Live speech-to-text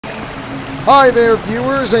Hi there,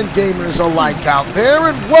 viewers and gamers alike out there,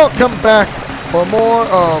 and welcome back for more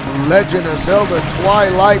of Legend of Zelda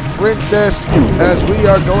Twilight Princess, as we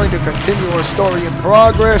are going to continue our story in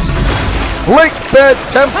progress. Lakebed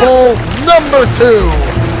Temple number 2.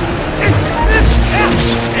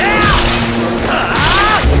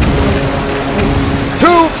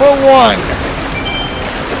 2 for 1.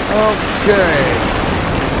 Okay.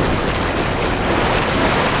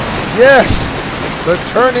 Yes, the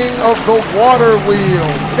turning of the water wheel.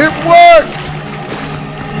 It worked!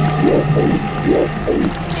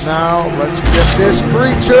 Now, let's get this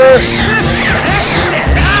creature.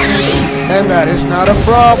 And that is not a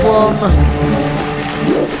problem.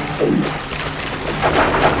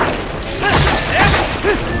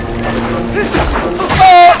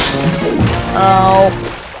 Oh! Ow.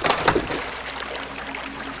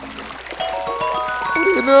 What do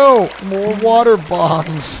you know? More water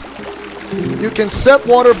bombs. You can set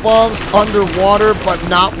water bombs underwater, but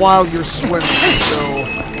not while you're swimming. So,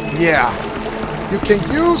 yeah. You can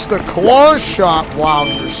use the claw shot while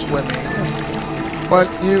you're swimming, but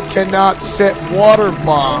you cannot set water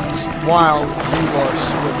bombs while you are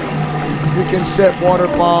swimming. You can set water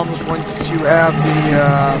bombs once you have the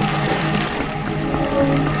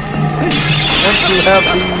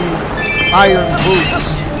iron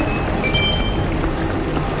boots.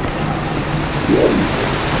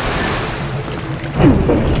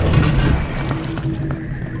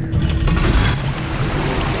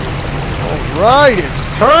 Right, it's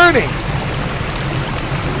turning.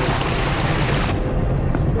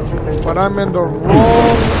 But I'm in the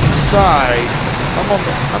wrong side.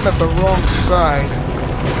 I'm at the wrong side.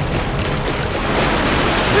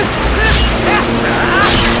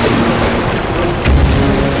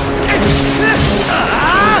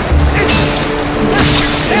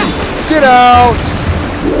 Get out.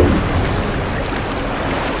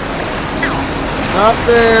 Not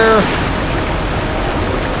there.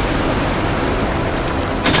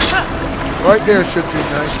 Right there should do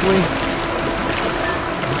nicely.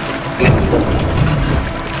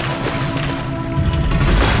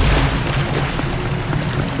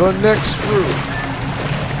 The next room.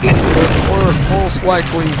 Or most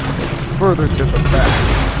likely further to the back.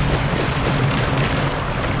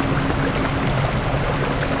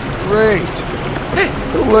 Great.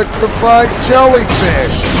 Electrified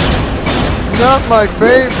jellyfish. Not my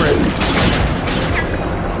favorite.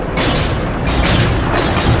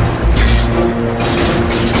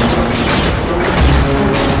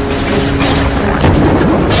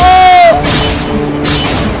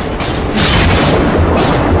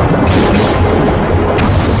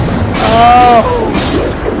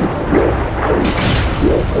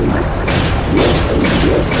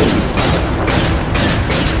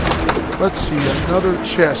 Let's see, another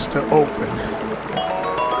chest to open.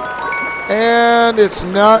 And it's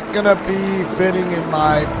not gonna be fitting in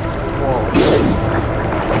my wallet.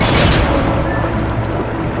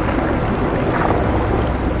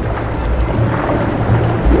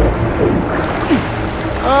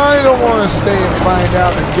 I don't want to stay and find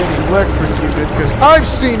out and get electrocuted, because I've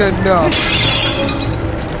seen enough.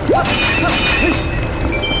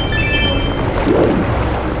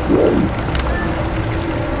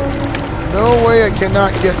 No way, I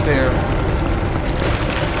cannot get there.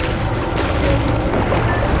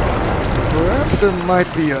 Perhaps there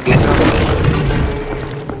might be another way.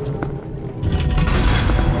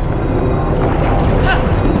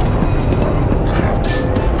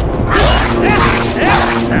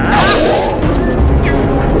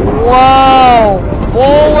 Wow!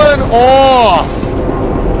 Fallen off!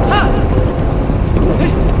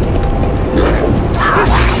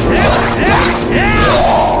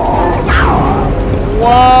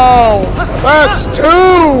 Wow! That's 2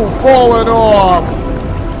 falling off!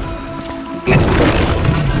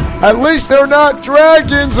 At least they're not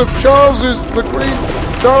dragons of Charles the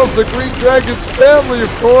Green Dragon's family, of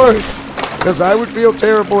course. Because I would feel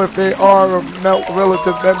terrible if they are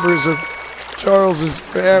relative members of Charles's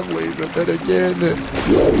family. But then again,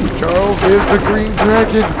 Charles is the Green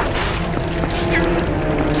Dragon.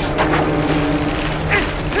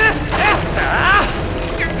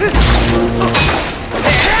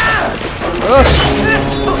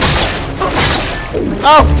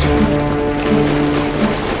 Out!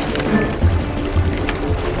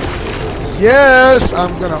 Yes,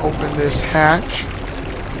 I'm gonna open this hatch.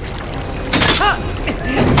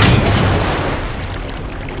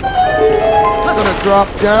 I'm gonna drop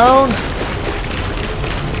down.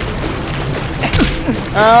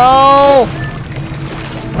 Ow!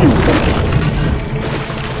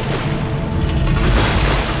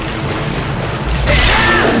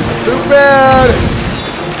 Too bad.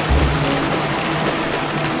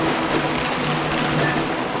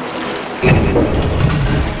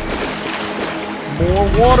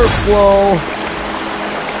 flow.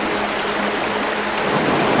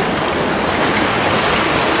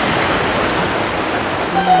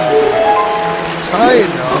 It's high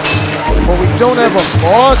enough, but we don't have a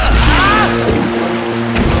boss key.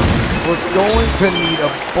 We're going to need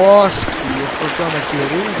a boss key if we're gonna get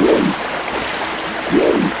in.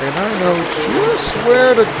 And I know just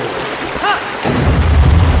where to go.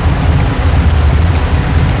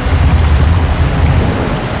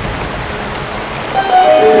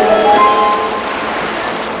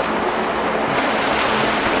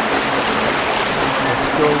 Let's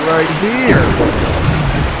go right here.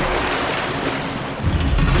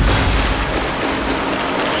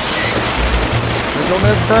 I don't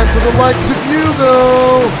have time for the likes of you,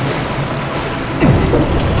 though.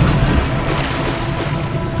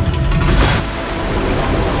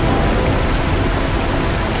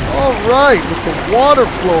 All right, with the water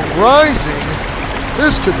flow rising,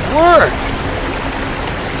 this could work.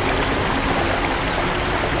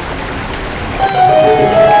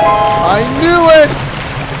 I knew it!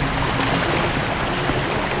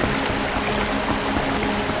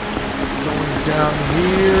 Going down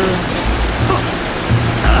here.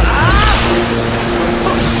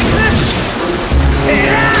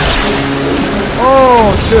 Oh,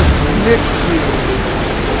 just nicked you.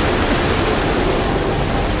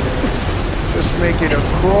 Just make it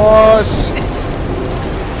across.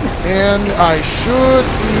 And I should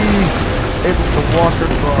be able to walk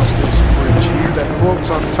across this bridge here that floats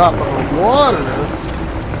on top of the water.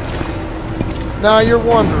 Now you're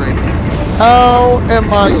wondering, how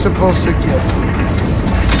am I supposed to get there?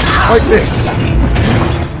 Like this.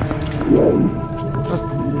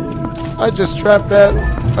 I just trapped that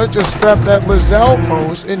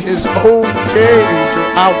Lizalpos in his own cage or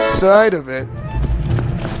outside of it.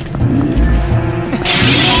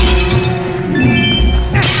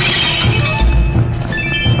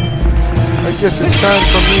 I guess it's time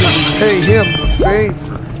for me to repay him the favor.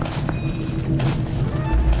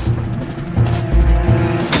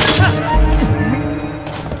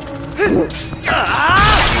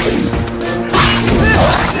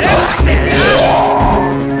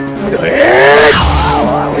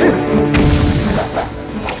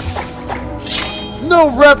 No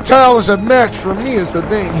reptile is a match for me as the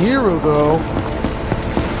main hero, though.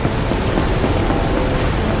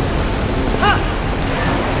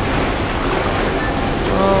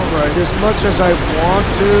 Alright, as much as I want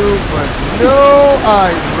to, but no,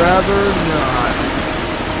 I'd rather not.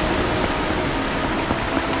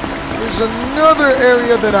 There's another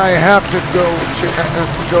area that I have to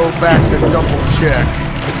go back to double check.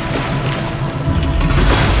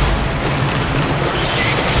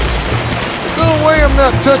 No way I'm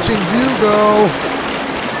not touching you, though.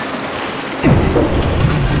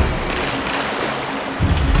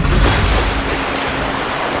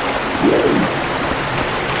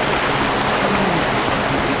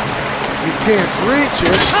 You can't reach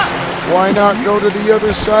it. Why not go to the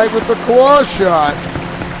other side with the claw shot?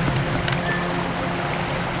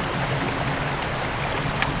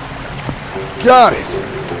 Got it.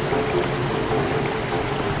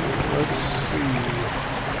 Let's see.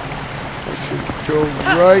 I should go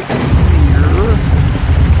right here.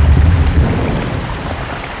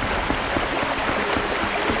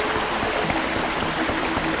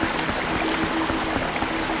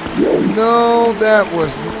 No,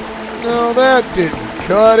 that didn't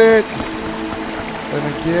cut it. And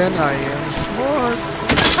again, I am smart.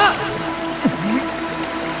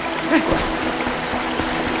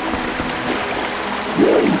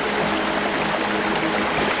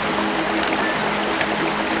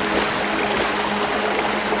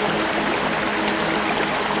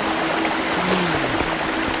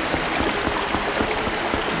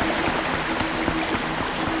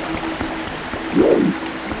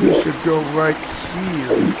 We should go right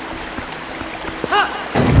here.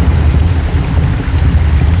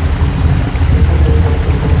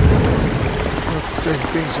 Let's say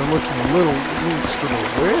things are looking a little loose to the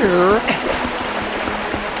wear.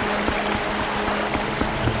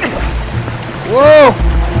 Whoa!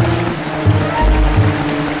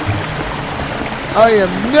 I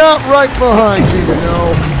am not right behind you, you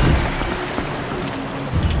know.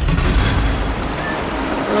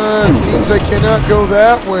 It seems I cannot go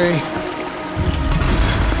that way.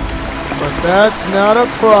 But that's not a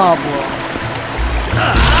problem.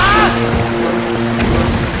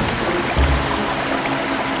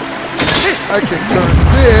 I can turn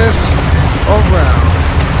this around.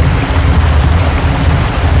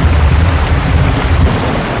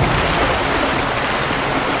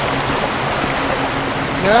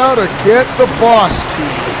 Now to get the boss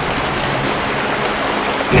key.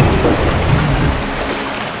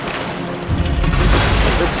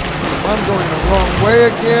 I'm going the wrong way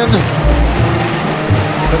again.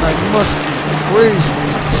 Then I must be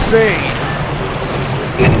crazily insane.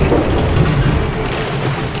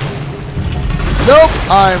 Nope,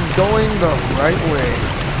 I'm going the right way.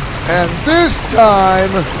 And this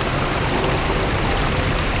time...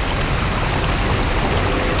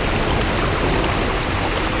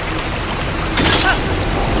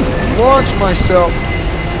 launch myself.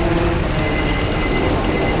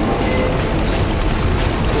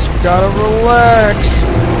 Just gotta relax.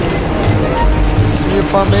 See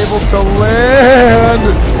if I'm able to land.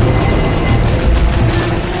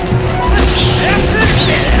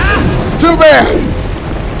 Too bad.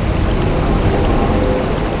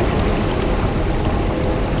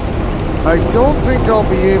 I don't think I'll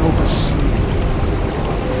be able to see.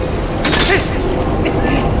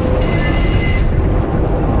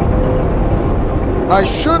 I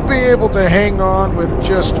should be able to hang on with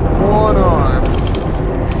just one arm.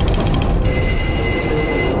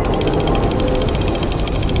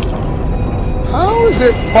 How is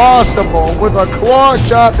it possible with a claw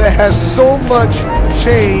shot that has so much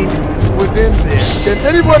chain within this? Can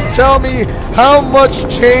anyone tell me how much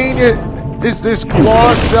chain does this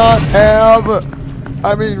claw shot have?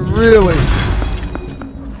 I mean, really.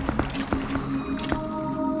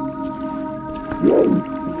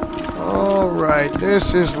 Alright,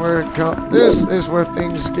 this is where it comes. This is where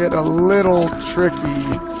things get a little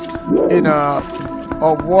tricky in a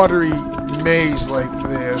watery maze like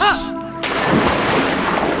this.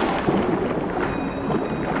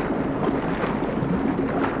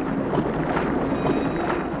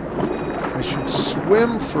 I should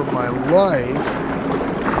swim for my life.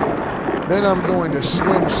 Then I'm going to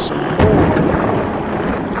swim some more.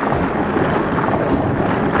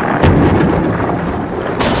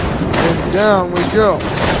 Down we go.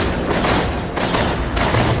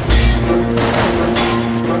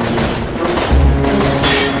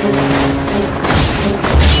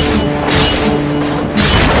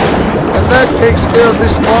 And that takes care of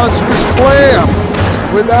this monstrous clam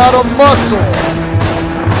without a muscle.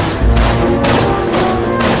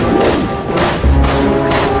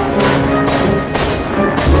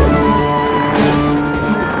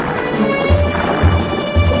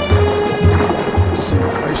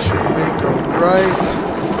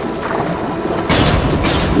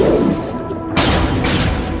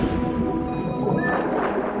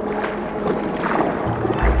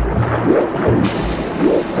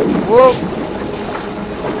 Whoa.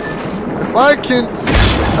 If I can...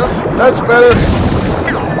 Oh, that's better.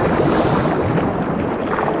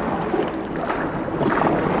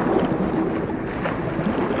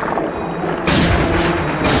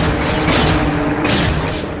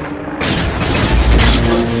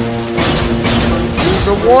 Use a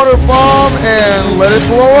water bomb and let it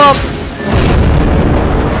blow up.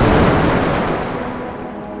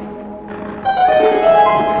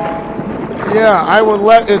 Yeah, I would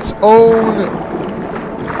let its own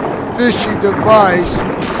fishy device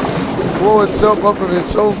blow itself up in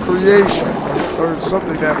its own creation, or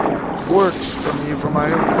something that works for me for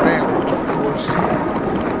my own advantage, of course.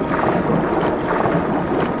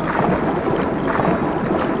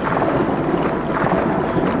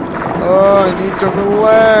 Oh, I need to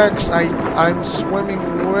relax. I'm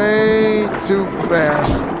swimming way too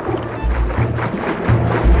fast.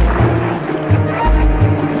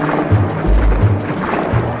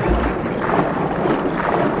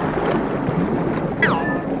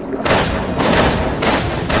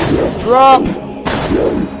 Drop.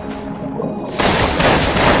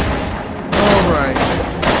 Alright.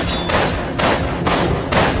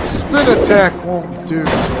 Spin attack won't do.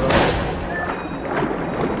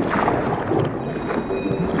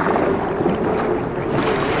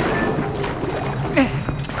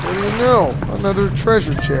 What do you know? Another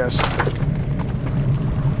treasure chest.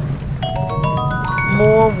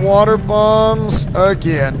 More water bombs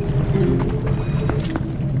again.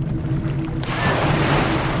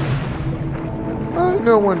 I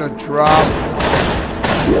know when to drop.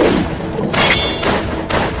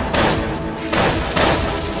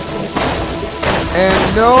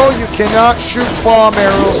 And no, you cannot shoot bomb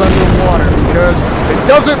arrows underwater because it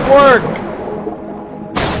doesn't work.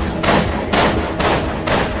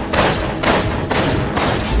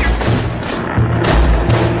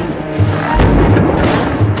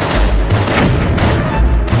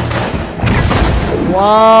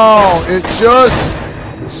 Wow, it just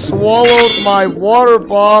swallowed my water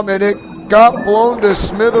bomb and it got blown to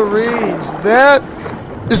smithereens. That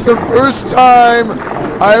is the first time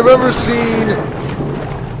I've ever seen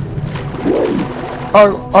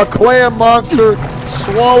a clam monster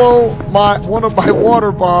swallow one of my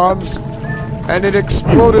water bombs and it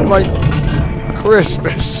exploded like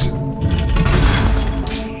Christmas.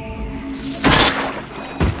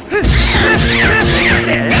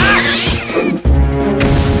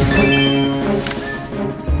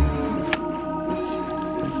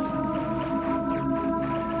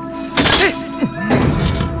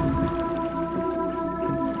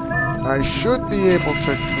 I should be able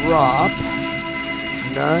to drop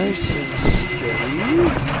nice and steady.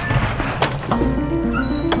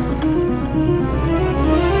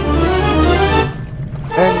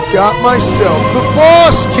 And got myself the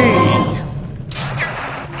boss key!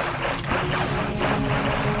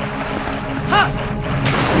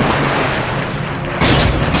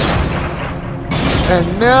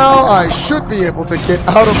 And now I should be able to get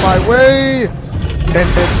out of my way and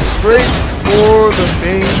head straight for the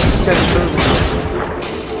main center.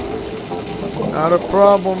 Not a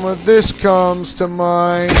problem when this comes to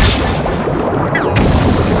mind.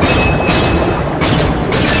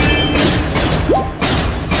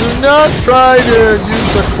 Do not try to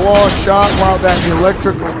use the claw shot while that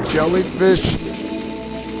electrical jellyfish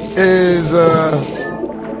is,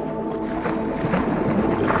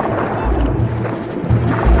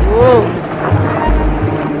 whoa!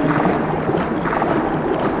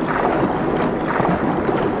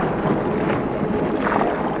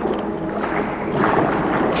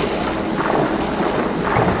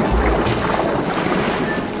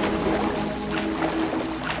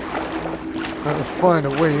 Gotta find a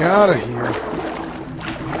way out of here.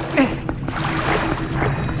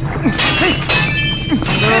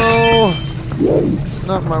 No, it's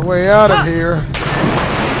not my way out of here.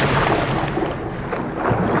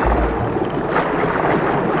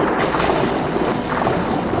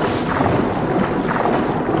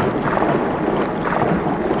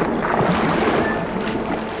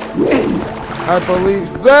 I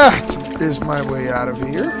believe that is my way out of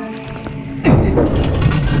here.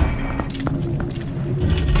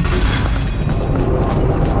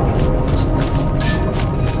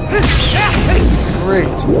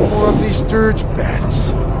 Great, more of these dirge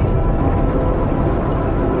bats.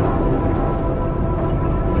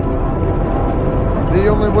 The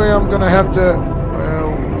only way I'm gonna have to...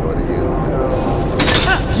 Well, what do you know?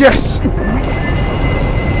 Yes!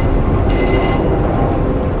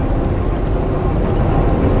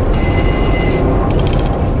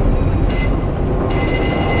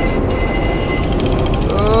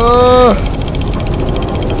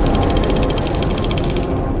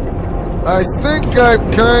 I think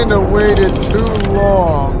I've kind of waited too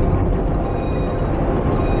long.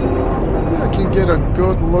 Maybe I can get a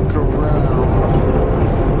good look around.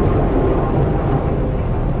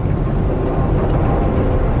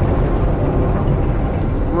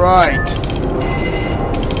 Right.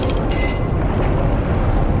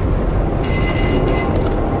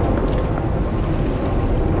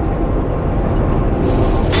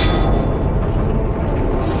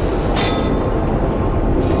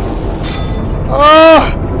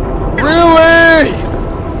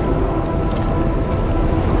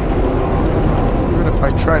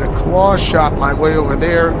 Claw shot my way over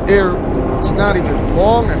there. It's not even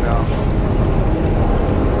long enough.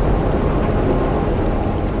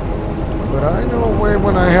 But I know a way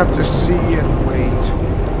when I have to see and wait.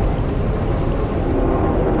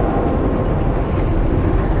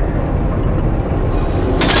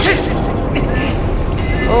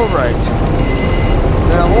 Alright.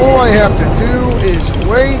 Now all I have to do is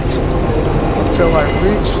wait until I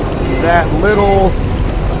reach that little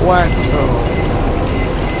plateau.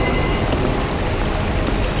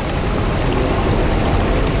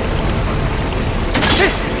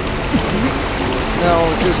 Now I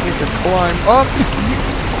just need to climb up.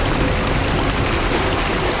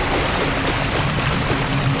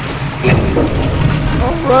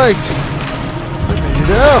 Alright. I made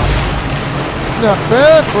it out. Not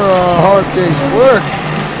bad for a hard day's work.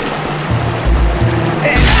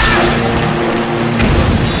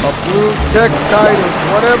 A blue Tektite or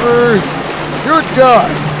whatever. You're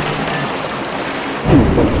done.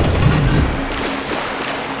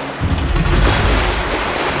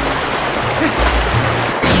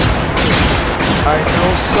 I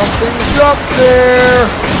know something's up there.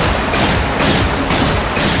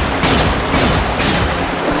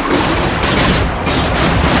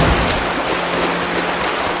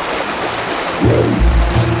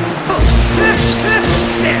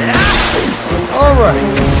 All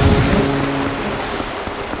right.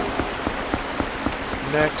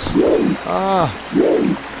 Next.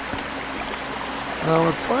 Now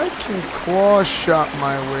if I can claw shot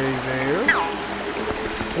my way there.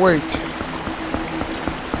 Wait.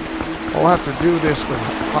 I'll have to do this with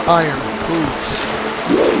iron boots.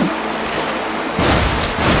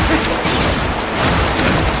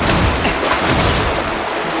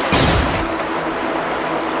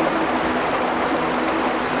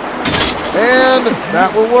 And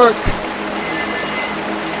that will work.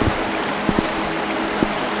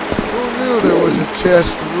 Who knew there was a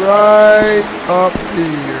chest right up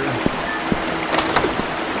here?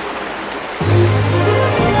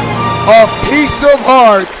 A piece of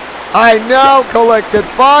heart. I now collected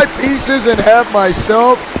 5 pieces and have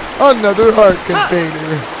myself another heart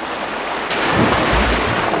container.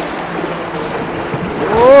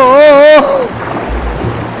 Whoa!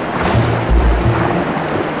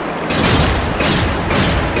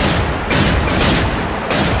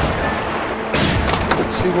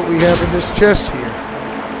 Let's see what we have in this chest here.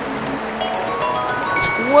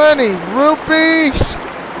 20 rupees!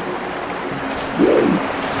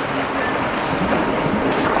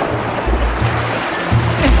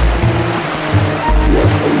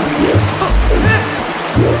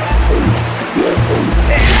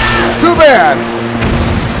 Too bad!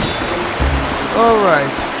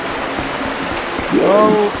 Alright.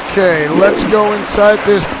 Okay, let's go inside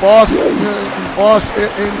this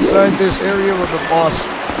inside this area where the boss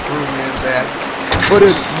room is at. But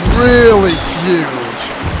it's really huge.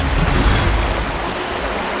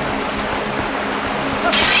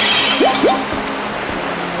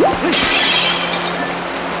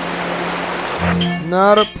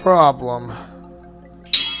 Not a problem.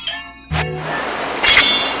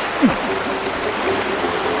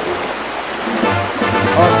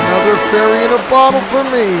 Another fairy in a bottle for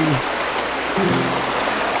me.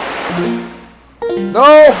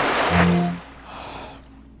 No!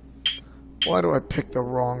 Why do I pick the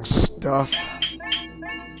wrong stuff?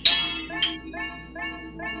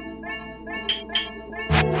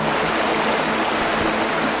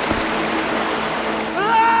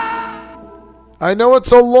 I know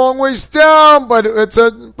it's a long ways down, but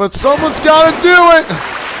someone's got to do it.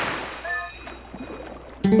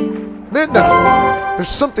 Midnight, there's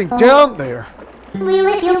something down there.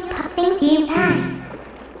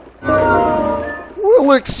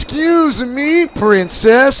 Well, excuse me,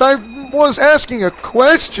 princess. I was asking a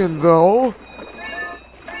question, though.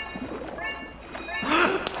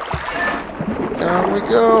 Down we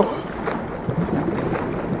go.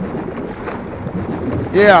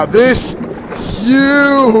 Yeah, this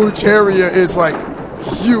huge area is like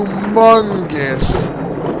humongous.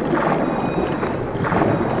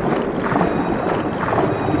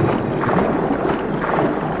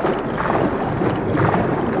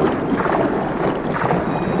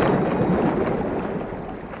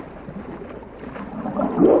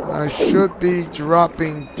 I should be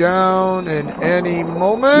dropping down in any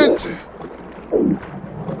moment.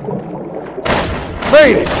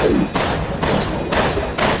 Made it!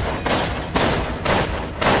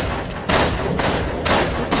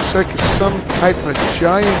 Looks like some type of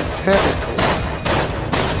giant tentacle.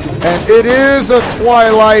 And it is a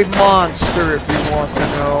Twilight monster, if you want to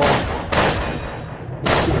know.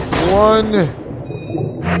 One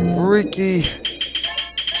freaky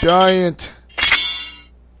giant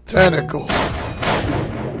tentacle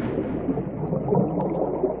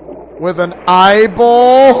with an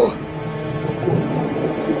eyeball.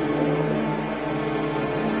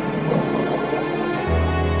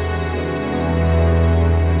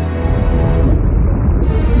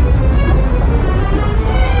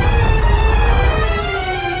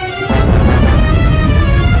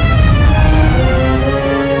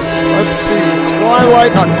 Let's see,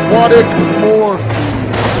 Twilight aquatic morph.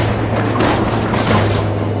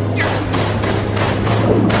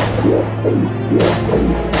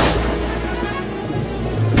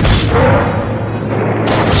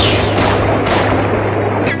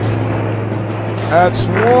 That's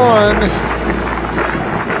one.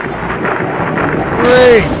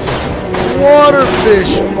 Great.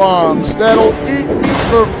 Waterfish bombs that'll eat me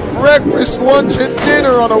for breakfast, lunch, and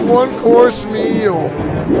dinner on a one-course meal.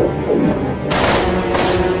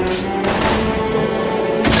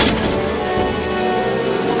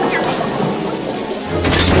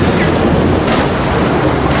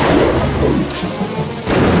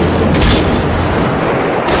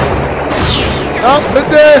 Not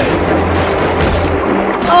today!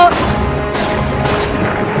 Not!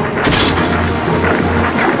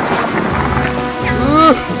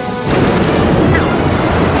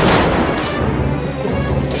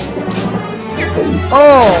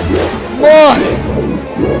 Oh my!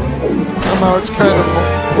 Somehow it's kind of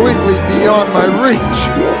completely beyond my reach.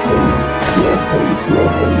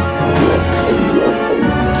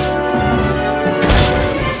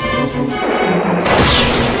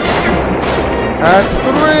 That's 3!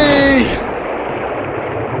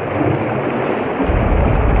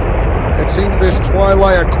 It seems this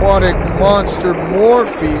Twilight aquatic monster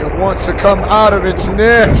Morphe wants to come out of its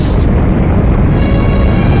nest.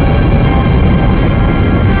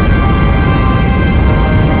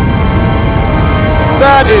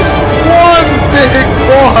 That is one big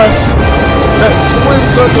boss that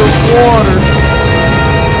swims underwater.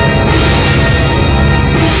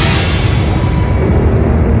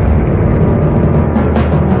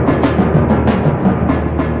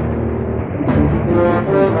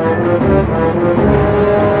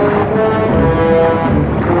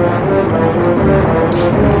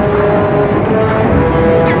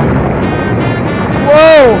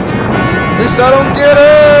 At least I don't get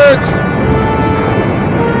hurt!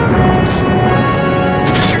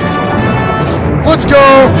 Let's go! 1,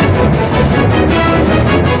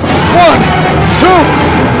 2,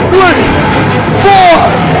 3, 4!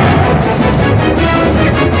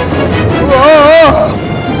 Whoa.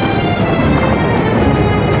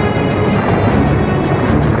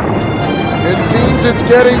 It seems it's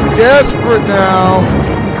getting desperate now.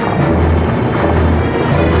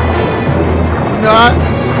 Not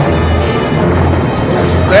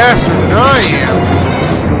faster than I am,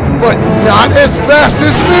 but not as fast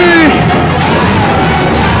as me!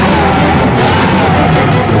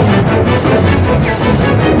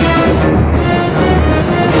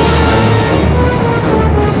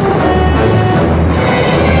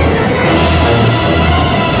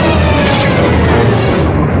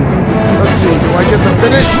 Let's see, do I get the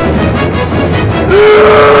finish?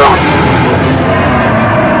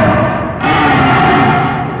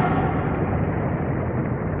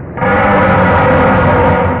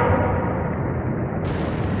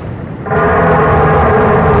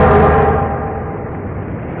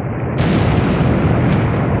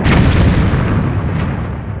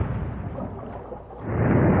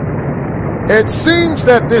 It seems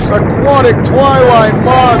that this aquatic Twilight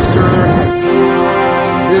monster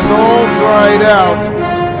is all dried out.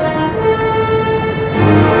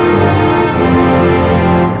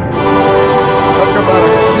 Talk about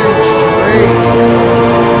a huge drain.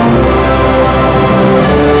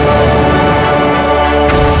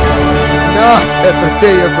 Not at the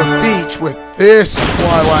day of the beach with this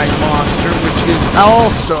Twilight monster, which is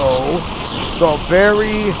also the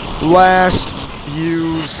very last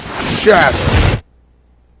fused shadow.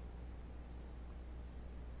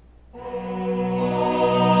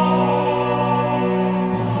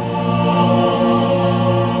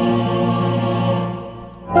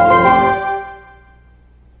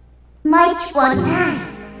 Much one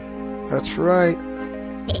time. That's right.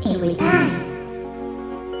 Every time.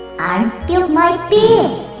 I feel my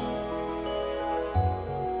being.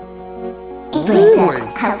 Really?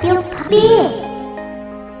 I feel big.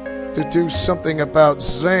 To do something about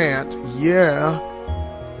Zant, yeah.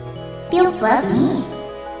 Feel trust me.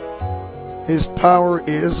 His power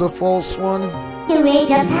is a false one. The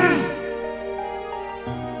rate of time.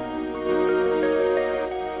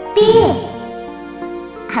 Big.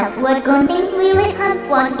 We're going to really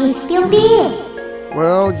confront is still big.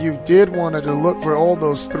 Well, you did wanted to look for all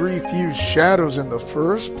those 3 fused shadows in the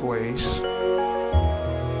first place.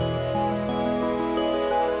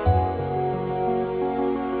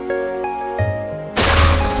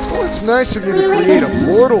 Oh, it's nice of you to create a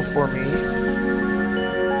portal for me.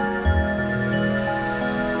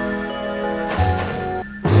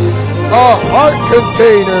 A heart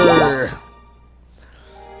container!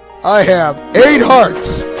 I have 8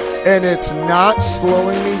 hearts, and it's not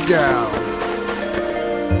slowing me down.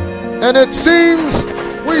 And it seems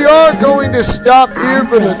we are going to stop here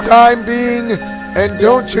for the time being. And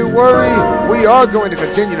don't you worry, we are going to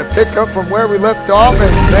continue to pick up from where we left off.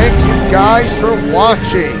 And thank you guys for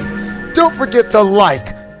watching. Don't forget to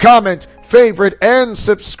like, comment, favorite, and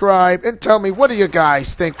subscribe. And tell me, what do you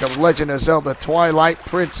guys think of Legend of Zelda Twilight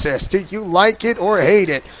Princess? Do you like it or hate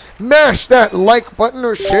it? Mash that like button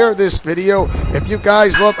or share this video. If you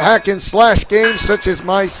guys love hack and slash games such as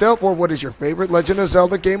myself, or what is your favorite Legend of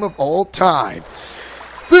Zelda game of all time?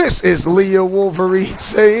 This is Leo Wolverine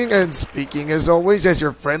saying and speaking as always as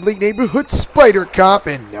your friendly neighborhood spider cop,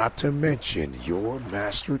 and not to mention your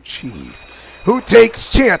Master Chief, who takes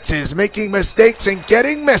chances making mistakes and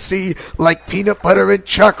getting messy like peanut butter and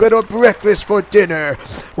chocolate or breakfast for dinner.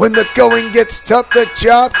 When the going gets tough, the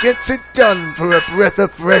job gets it done for a breath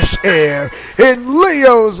of fresh air. In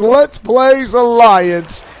Leo's Let's Plays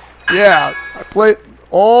Alliance. Yeah, I played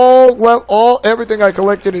everything I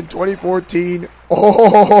collected in 2014.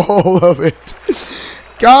 All of it.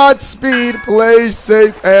 Godspeed, play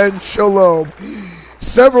safe, and shalom.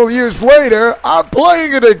 Several years later, I'm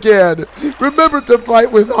playing it again. Remember to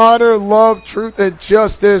fight with honor, love, truth, and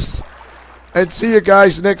justice. And see you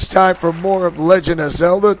guys next time for more of Legend of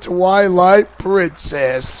Zelda Twilight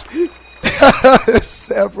Princess.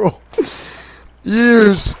 Several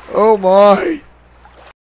years. Oh my.